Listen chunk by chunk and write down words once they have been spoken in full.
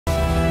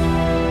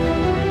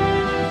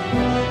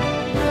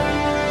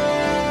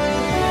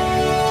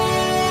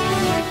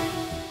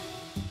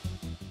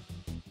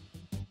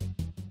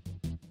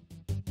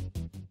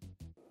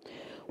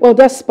Well,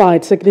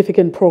 despite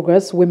significant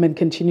progress, women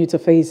continue to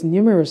face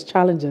numerous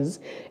challenges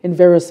in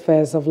various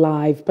spheres of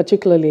life,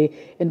 particularly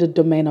in the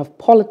domain of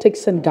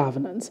politics and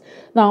governance.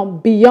 Now,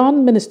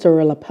 beyond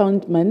ministerial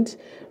appointment,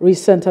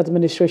 recent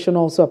administration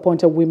also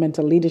appointed women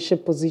to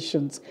leadership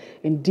positions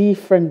in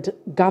different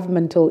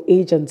governmental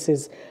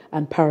agencies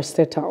and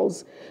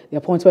parastatals. The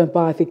appointment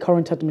by the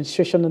current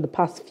administration in the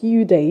past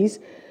few days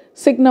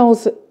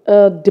signals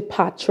a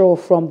departure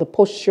from the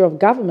posture of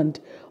government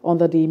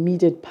under the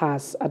immediate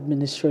past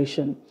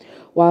administration.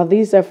 While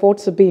these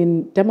efforts have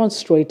been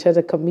demonstrated,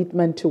 a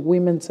commitment to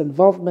women's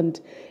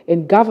involvement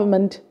in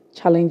government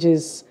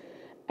challenges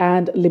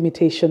and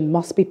limitation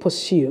must be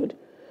pursued.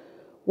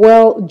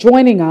 Well,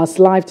 joining us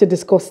live to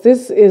discuss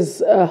this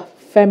is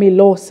Olufemi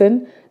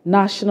Lawson,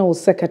 National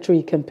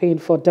Secretary Campaign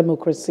for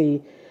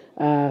Democracy,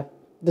 the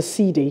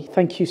CD.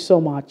 Thank you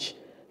so much,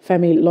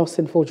 Femi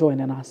Lawson, for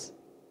joining us.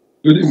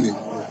 Good evening.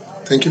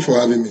 Thank you for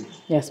having me.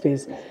 Yes,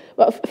 please.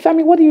 Well,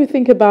 Femi, what do you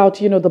think about,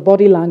 the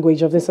body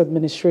language of this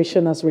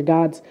administration as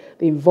regards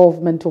the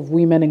involvement of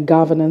women in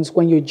governance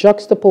when you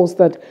juxtapose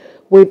that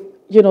with,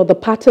 the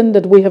pattern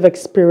that we have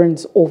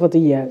experienced over the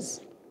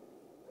years?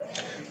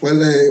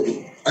 Well,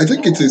 I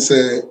think it is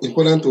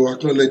important to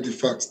acknowledge the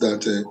fact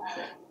that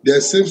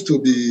there seems to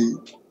be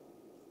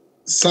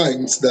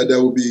signs that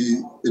there will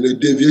be a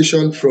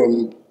deviation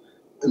from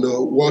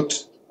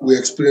what we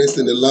experienced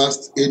in the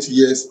last 8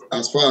 years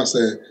as far as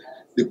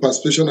the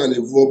participation and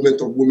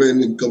involvement of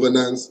women in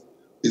governance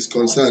is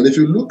concerned. If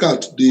you look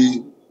at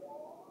the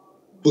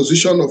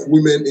position of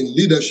women in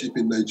leadership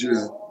in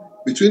Nigeria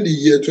between the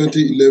year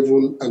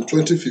 2011 and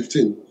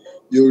 2015,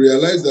 you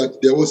realize that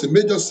there was a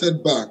major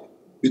setback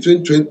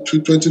between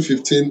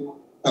 2015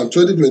 and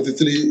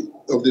 2023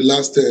 of the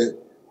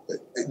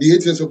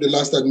 8 years of the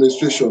last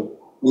administration.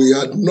 We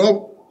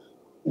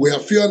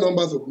have fewer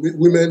numbers of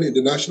women in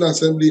the National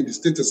Assembly, in the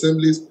state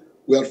assemblies.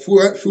 We have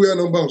fewer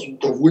numbers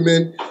of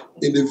women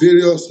in the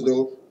various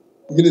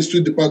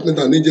ministry, department,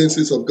 and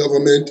agencies of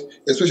government,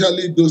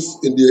 especially those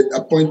in the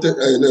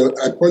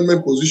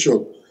appointment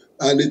position.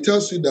 And it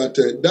tells you that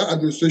that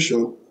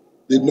administration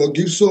did not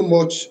give so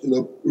much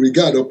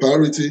regard or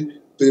priority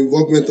to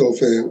involvement of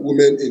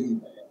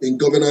women in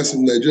governance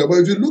in Nigeria. But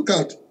if you look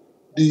at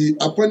the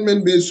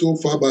appointment made so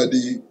far by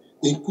the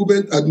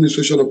incumbent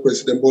administration of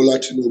President Bola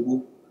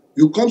Tinubu,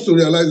 you come to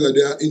realize that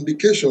there are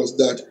indications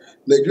that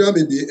Nigeria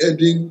may be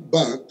heading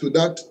back to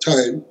that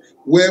time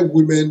where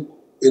women,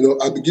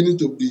 are beginning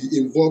to be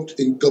involved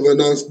in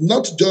governance,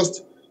 not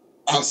just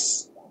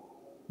as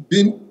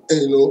being,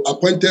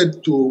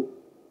 appointed to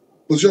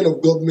position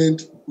of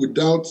government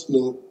without,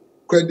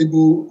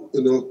 credible,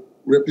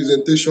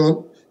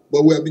 representation,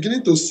 but we are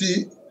beginning to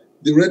see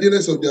the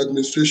readiness of the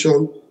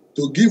administration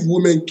to give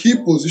women key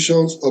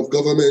positions of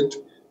government,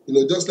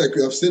 just like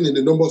we have seen in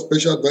the number of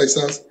special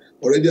advisors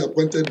already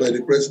appointed by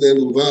the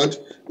president. We've had,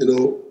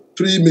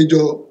 3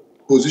 major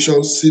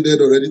positions ceded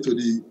already to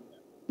the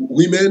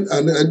women,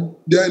 and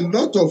there are a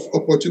lot of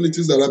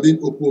opportunities that are being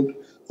opened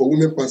for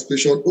women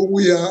participation.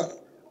 We are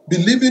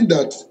believing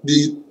that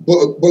the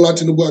Bola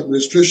Tinubu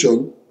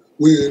administration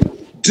will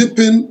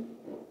deepen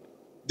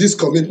this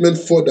commitment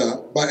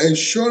further by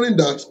ensuring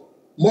that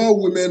more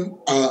women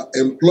are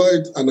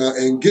employed and are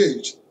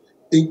engaged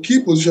in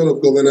key positions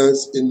of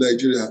governance in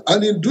Nigeria.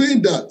 And in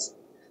doing that,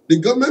 the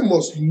government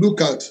must look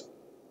at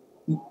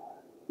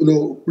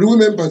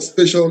women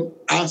participation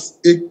as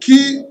a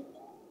key,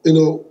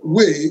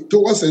 way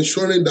towards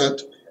ensuring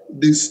that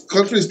this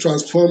country is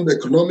transformed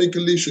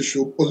economically,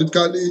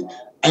 socio-politically,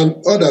 and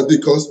others,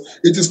 because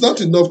it is not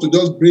enough to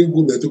just bring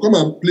women to come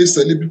and play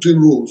celebratory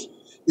roles,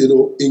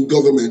 in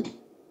government.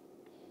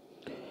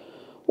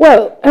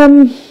 Well,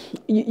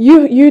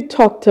 you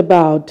talked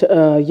about,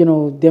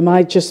 there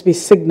might just be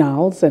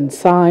signals and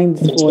signs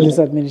for this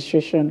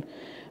administration,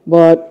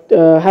 but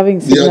having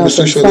signals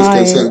and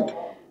signs,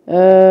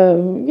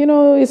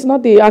 it's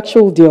not the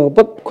actual deal.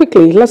 But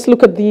quickly, let's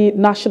look at the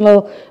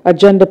national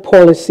agenda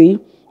policy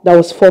that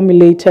was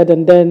formulated,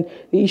 and then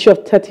the issue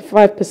of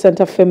 35%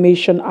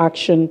 affirmation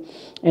action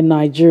in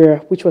Nigeria,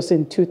 which was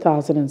in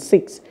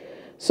 2006.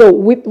 So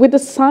with the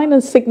sign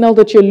and signal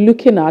that you're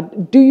looking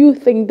at, do you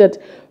think that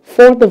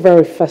for the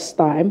very first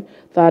time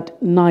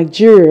that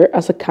Nigeria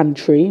as a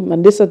country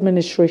and this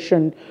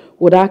administration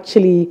would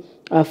actually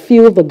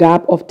fill the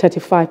gap of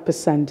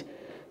 35%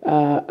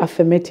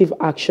 affirmative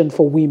action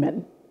for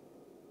women?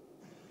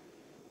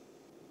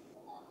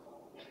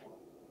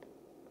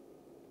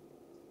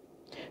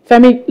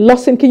 Femi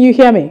Lawson, can you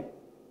hear me?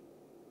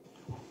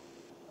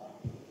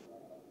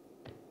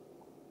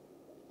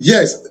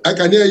 Yes, I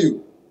can hear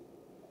you.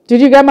 Did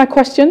you get my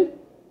question?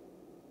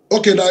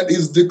 Okay, now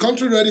is the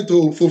country ready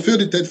to fulfill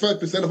the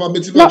 35% of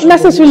affirmative action? Not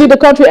necessarily the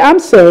country. I'm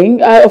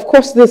saying, of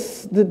course,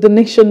 the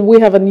nation,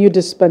 we have a new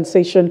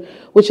dispensation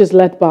which is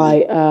led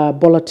by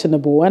Bola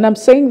Tinubu. And I'm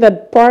saying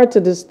that prior to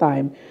this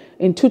time,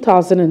 in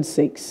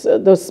 2006,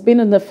 there's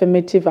been an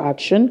affirmative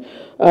action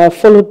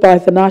followed by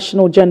the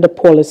national gender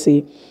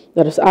policy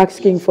that is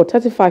asking for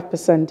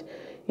 35%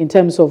 in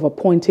terms of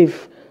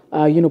appointive,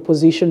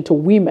 position to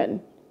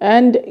women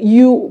And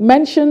you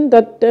mentioned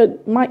that there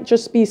might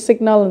just be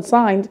signal and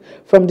signs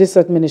from this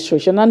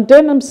administration. And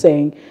then I'm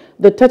saying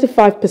the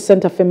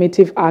 35%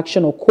 affirmative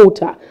action or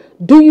quota.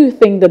 Do you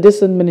think that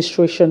this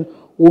administration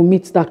will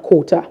meet that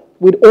quota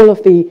with all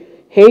of the,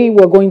 hey,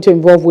 we're going to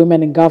involve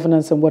women in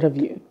governance and what have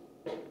you?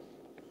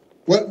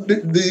 Well,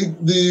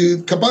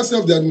 the capacity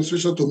of the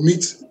administration to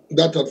meet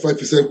that at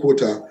 5%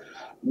 quota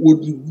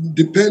would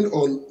depend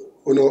on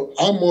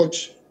how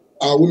much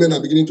our women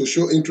are beginning to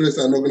show interest,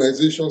 and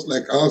organizations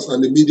like us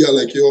and the media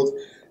like yours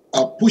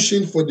are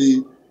pushing for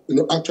the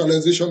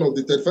actualization of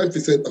the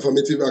 35%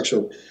 affirmative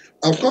action.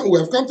 We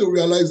have come to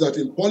realize that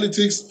in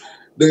politics,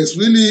 there's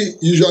really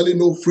usually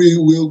no free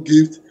will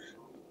gift.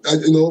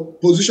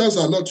 Positions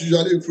are not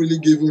usually freely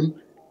given.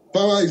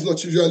 Power is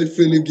not usually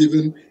freely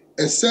given,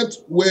 except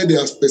where there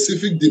are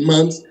specific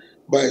demands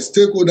by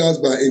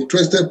stakeholders, by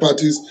interested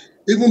parties,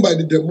 even by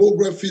the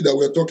demography that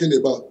we're talking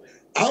about.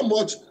 How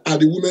much are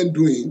the women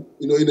doing,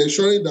 in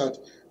ensuring that,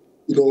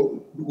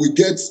 we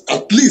get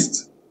at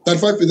least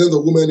 35%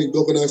 of women in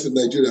governance in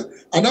Nigeria?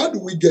 And how do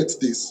we get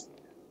this?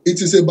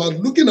 It is about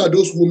looking at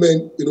those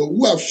women,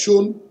 who have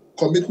shown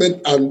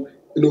commitment and,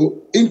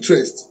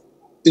 interest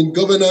in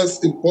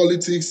governance, in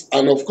politics,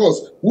 and of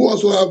course, who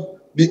also have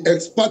the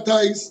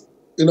expertise,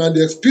 and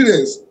the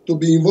experience to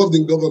be involved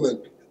in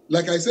government.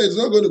 Like I said, it's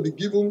not going to be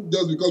given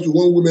just because we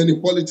want women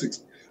in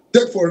politics.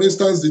 Take, for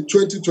instance, the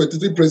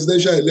 2023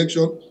 presidential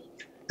election.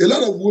 A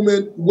lot of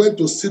women went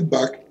to sit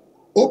back,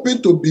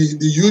 hoping to be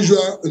the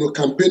usual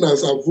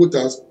campaigners and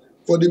voters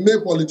for the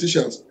male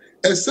politicians,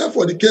 except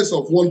for the case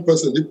of one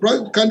person, the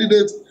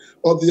candidate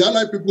of the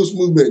Allied People's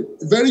Movement,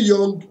 a very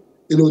young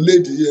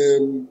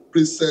lady,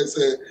 Princess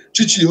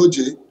Chichi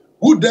Oje,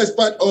 who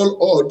despite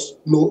all odds,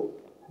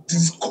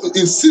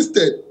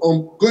 insisted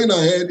on going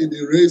ahead in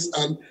the race.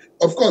 And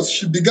of course,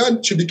 she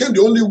became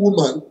the only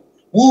woman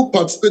who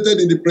participated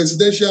in the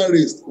presidential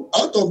race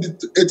out of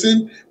the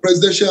 18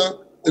 presidential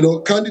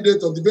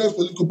candidates of the various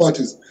political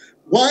parties.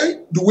 Why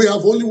do we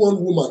have only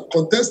one woman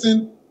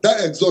contesting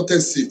that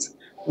exalted seat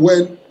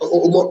when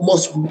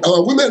must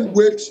our women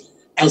wait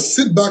and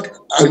sit back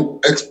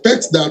and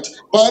expect that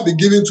power be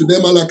given to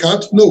them a la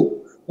carte? No.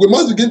 We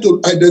must begin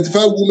to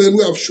identify women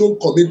who have shown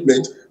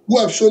commitment, who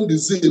have shown the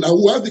zeal, and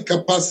who have the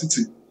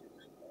capacity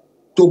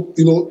to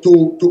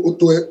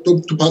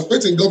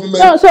participate in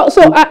government.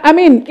 I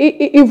mean,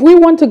 if we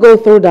want to go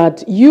through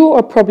that, you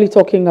are probably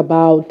talking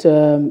about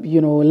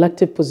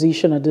elective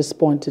position at this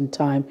point in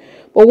time,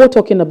 but we're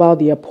talking about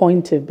the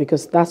appointive,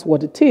 because that's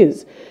what it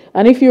is.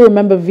 And if you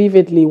remember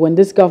vividly, when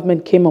this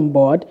government came on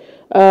board,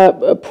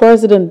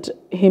 President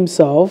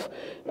himself,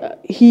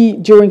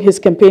 during his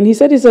campaign, he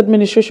said his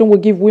administration will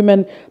give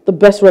women the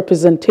best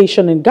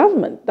representation in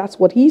government. That's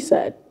what he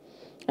said.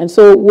 And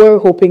so we're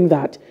hoping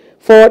that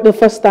for the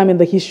first time in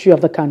the history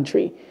of the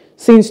country,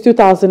 since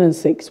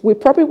 2006, we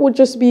probably would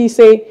just be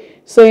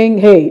saying,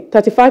 hey,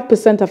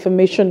 35%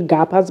 affirmation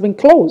gap has been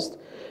closed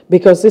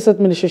because this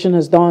administration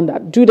has done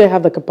that. Do they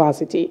have the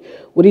capacity?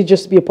 Would it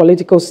just be a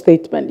political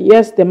statement?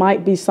 Yes, there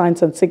might be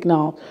signs and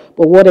signal,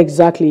 but what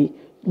exactly?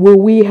 Will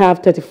we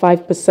have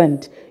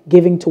 35%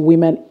 giving to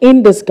women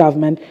in this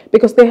government?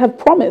 Because they have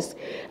promised.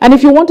 And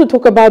if you want to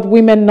talk about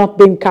women not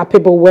being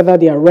capable, whether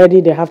they are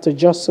ready, they have to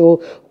just so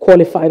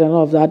qualified and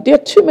all of that. There are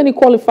too many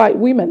qualified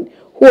women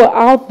who are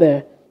out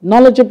there,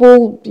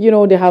 knowledgeable,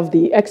 they have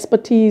the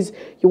expertise.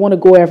 You want to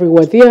go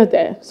everywhere, they're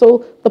there.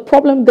 So the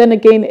problem then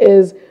again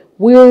is,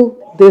 will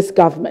this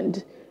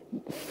government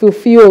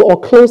fulfill or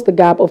close the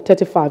gap of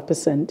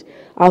 35%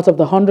 out of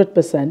the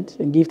 100%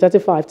 and give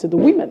 35% to the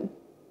women?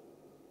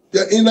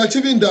 Yeah, in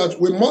achieving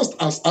that, we must,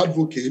 as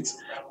advocates,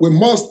 we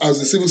must, as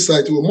the civil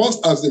society, we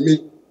must, as the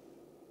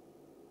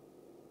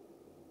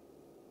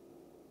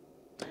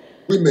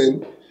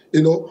women,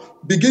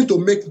 begin to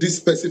make these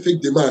specific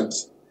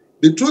demands.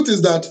 The truth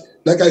is that,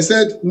 like I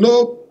said,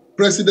 no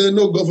president,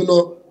 no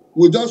governor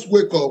will just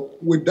wake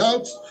up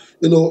without,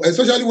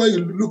 especially when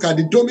you look at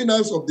the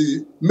dominance of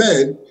the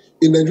men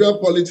in Nigerian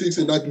politics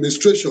and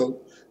administration.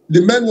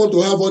 The men want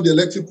to have all the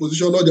elective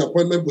position, all the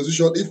appointment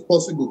position, if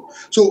possible.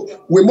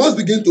 So we must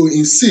begin to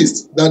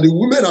insist that the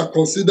women are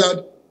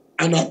considered,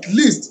 and at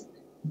least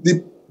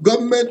the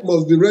government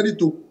must be ready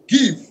to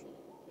give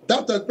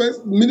that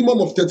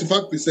minimum of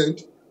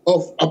 35%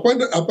 of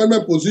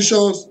appointment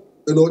positions,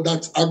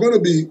 that are going to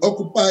be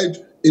occupied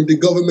in the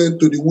government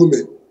to the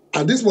women.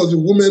 And this must be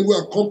women who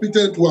are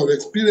competent, who have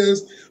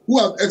experience, who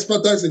have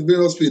expertise in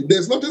various fields.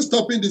 There's nothing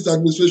stopping this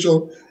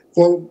administration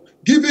from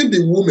giving the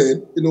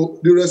women,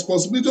 the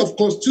responsibility of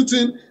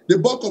constituting the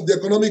bulk of the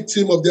economic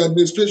team of the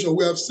administration.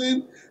 We have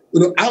seen,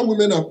 how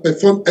women have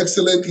performed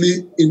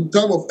excellently in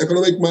terms of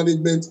economic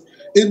management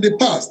in the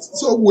past.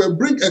 So we'll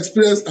bring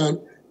experience and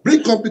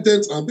bring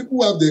competence and people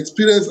who have the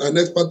experience and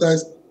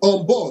expertise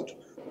on board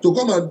to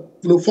come and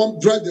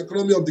drive the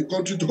economy of the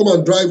country, to come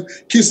and drive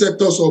key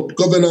sectors of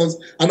governance.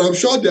 And I'm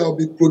sure there will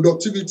be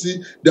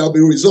productivity, there will be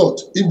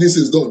results if this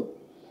is done.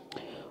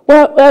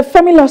 Well,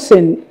 Femi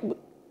Lawson,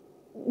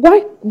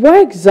 why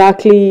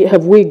exactly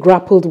have we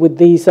grappled with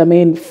this? I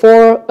mean,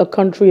 for a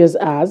country as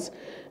ours,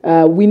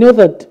 We know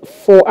that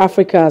for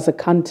Africa as a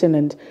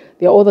continent,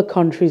 there are other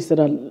countries that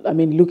are,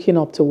 looking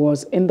up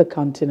towards in the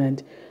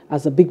continent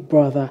as a big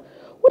brother.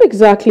 What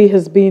exactly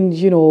has been,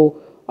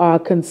 our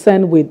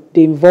concern with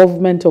the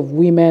involvement of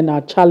women,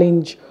 our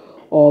challenge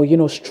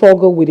or,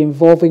 struggle with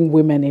involving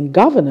women in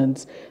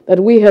governance, that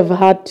we have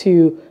had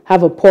to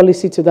have a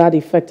policy to that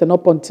effect, and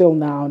up until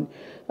now,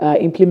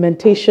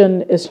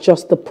 implementation is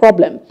just the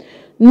problem.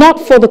 Not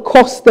for the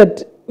cost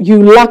that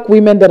you lack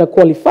women that are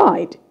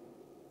qualified.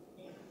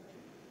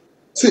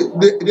 See,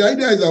 the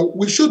idea is that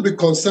we should be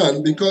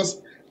concerned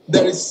because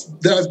there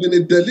has been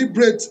a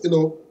deliberate,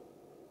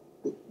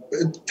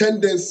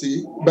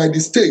 tendency by the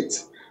state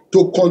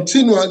to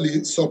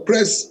continually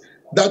suppress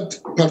that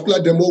particular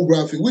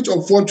demography, which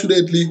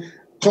unfortunately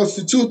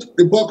constitute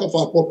the bulk of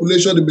our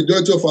population, the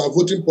majority of our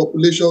voting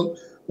population,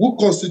 who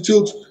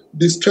constitute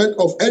the strength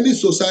of any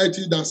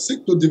society that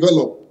seek to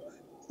develop.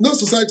 No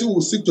society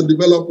will seek to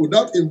develop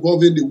without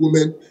involving the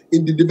women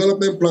in the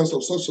development plans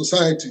of such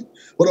society.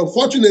 But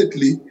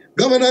unfortunately,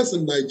 governance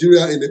in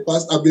Nigeria in the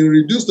past have been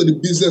reduced to the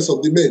business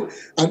of the men.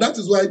 And that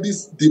is why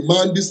this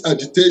demand, this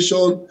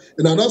agitation,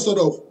 and another sort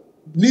of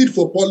need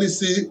for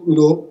policy,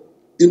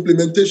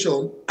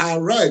 implementation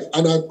arrive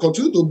and are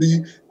continue to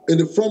be in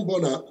the front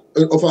burner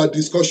of our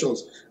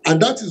discussions. And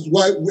that is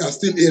why we are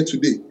still here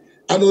today.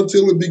 And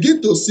until we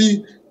begin to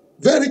see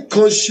very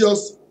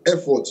conscious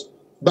efforts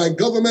by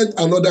government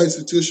and other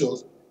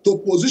institutions to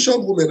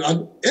position women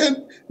and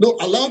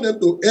allow them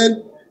to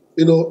earn,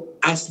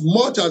 as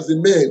much as the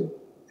men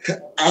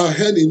are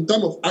earning in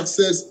terms of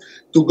access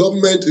to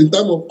government, in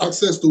terms of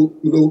access to,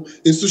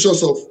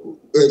 institutions of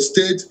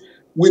state,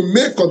 we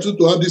may continue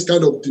to have this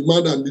kind of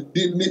demand and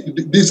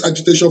this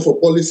agitation for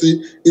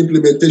policy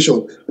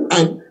implementation.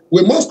 And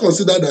we must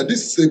consider that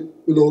this is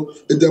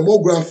a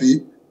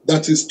demography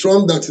that is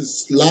strong, that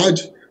is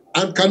large,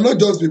 and cannot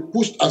just be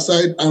pushed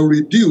aside and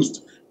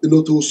reduced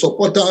to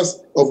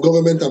supporters of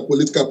government and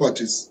political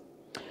parties.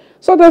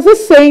 So there's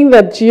this saying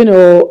that,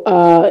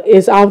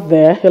 is out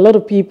there. A lot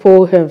of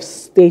people have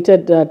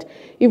stated that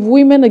if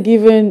women are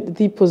given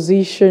the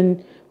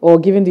position or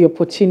given the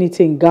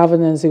opportunity in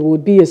governance, it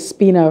would be a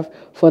spinner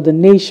for the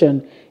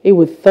nation. It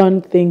would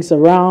turn things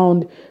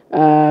around,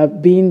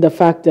 being the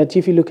fact that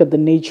if you look at the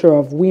nature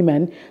of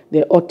women,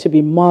 they ought to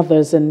be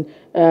mothers, and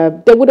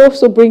they would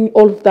also bring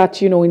all of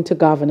that, into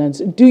governance.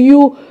 Do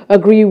you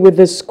agree with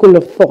this school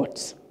of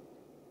thoughts?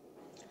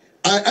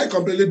 I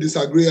completely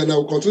disagree, and I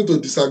will continue to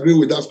disagree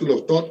with that school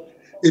of thought.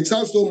 It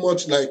sounds so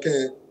much like,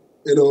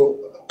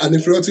 an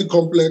inferiority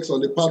complex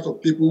on the part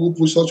of people who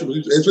push such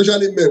positions,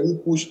 especially men who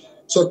push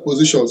such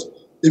positions.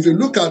 If you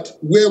look at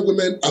where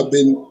women have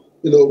been,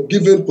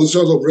 given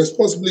positions of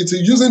responsibility,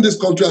 using this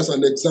country as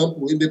an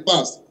example in the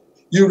past,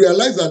 you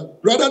realize that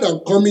rather than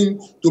coming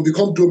to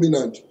become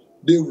dominant,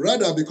 they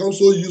rather become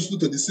so useful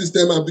to the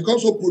system and become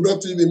so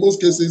productive in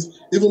most cases,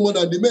 even more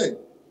than the men.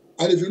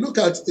 And if you look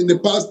at in the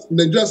past,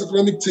 Nigeria's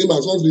economic team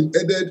has always been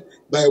headed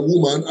by a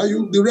woman,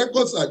 and the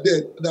records are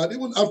there that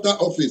even after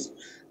office,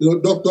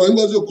 Dr.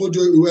 Ngozi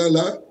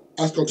Okonjo-Iweala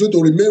has continued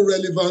to remain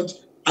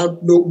relevant and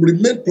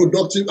remain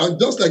productive, and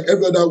just like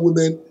every other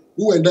woman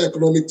who were in that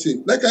economic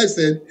team. Like I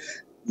said,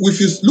 if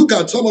you look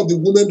at some of the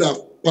women that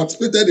have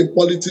participated in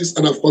politics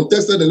and have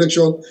contested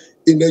election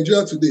in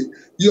Nigeria today,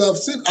 you have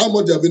seen how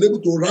much they have been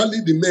able to rally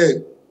the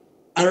men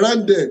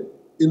around them,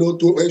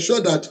 to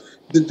ensure that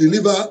they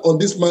deliver on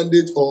this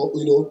mandate or,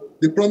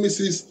 the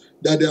promises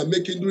that they are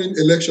making during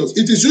elections.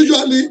 It is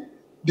usually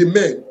the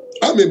men.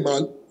 I'm a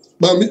man,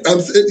 but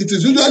it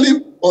is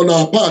usually on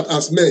our part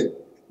as men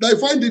that I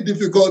find it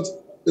difficult,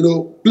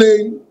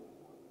 playing,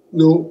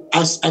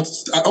 as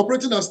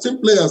operating as team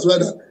players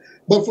rather.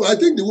 But I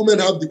think the women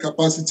have the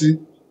capacity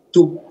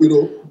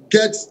to,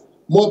 get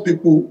more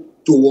people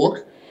to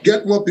work,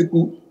 get more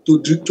people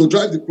to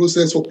drive the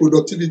process for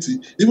productivity,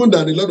 even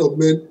than a lot of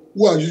men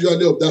who are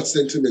usually of that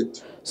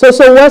sentiment. So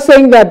we're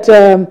saying that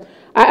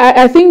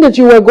I think that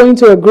you were going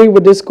to agree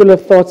with this school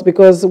of thoughts,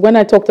 because when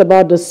I talked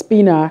about the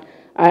spinner,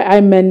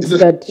 I meant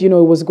that, it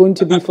was going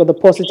to be for the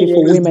positive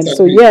for women.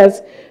 So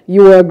yes,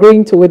 you were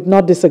agreeing to it,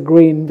 not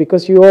disagreeing,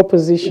 because your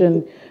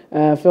position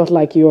felt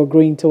like you were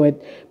agreeing to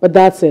it. But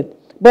that's it.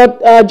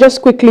 But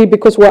just quickly,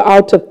 because we're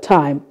out of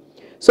time.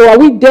 So are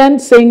we then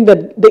saying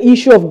that the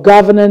issue of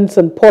governance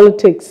and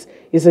politics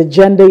is a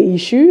gender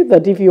issue,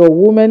 that if you're a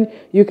woman,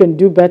 you can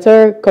do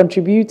better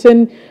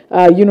contributing,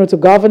 to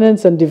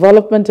governance and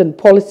development and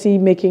policy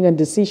making and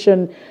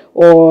decision,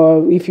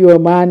 or if you're a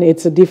man,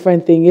 it's a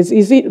different thing?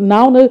 Is it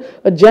now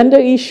a gender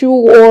issue,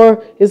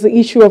 or is the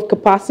issue of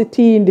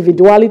capacity,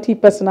 individuality,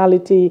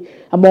 personality,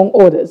 among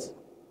others?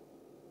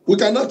 We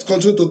cannot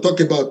continue to talk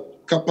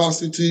about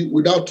capacity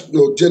without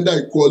gender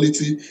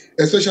equality,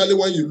 especially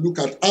when you look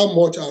at how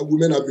much our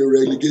women have been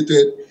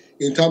relegated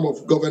in terms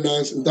of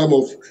governance, in terms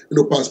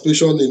of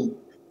participation in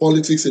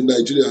politics in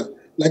Nigeria.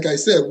 Like I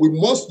said, we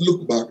must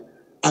look back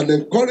and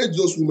encourage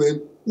those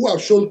women who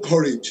have shown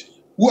courage,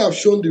 who have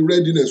shown the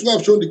readiness, who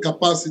have shown the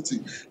capacity.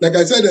 Like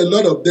I said, a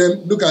lot of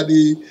them, look at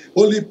the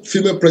only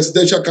female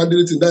presidential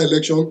candidate in that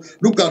election,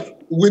 look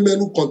at women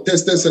who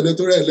contested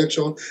senatorial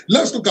election.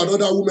 Let's look at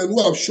other women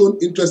who have shown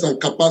interest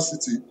and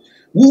capacity,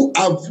 who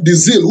have the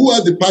zeal, who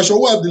have the passion,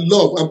 who have the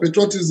love and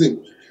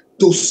patriotism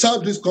to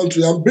serve this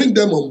country, and bring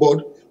them on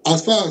board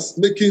as far as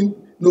making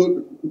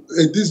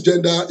this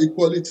gender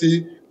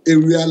equality a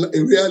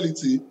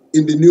reality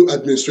in the new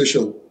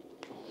administration.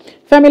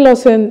 Femi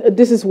Lawson,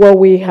 this is where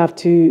we have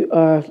to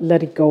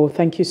let it go.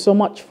 Thank you so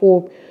much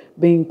for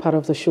being part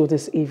of the show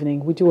this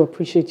evening. We do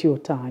appreciate your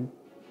time.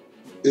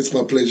 It's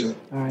my pleasure.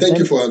 Thank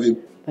you for having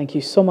me. Thank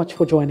you so much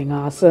for joining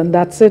us. And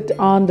that's it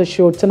on the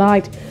show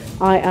tonight.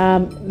 I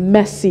am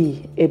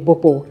Messi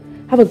Ebopo.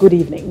 Have a good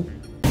evening.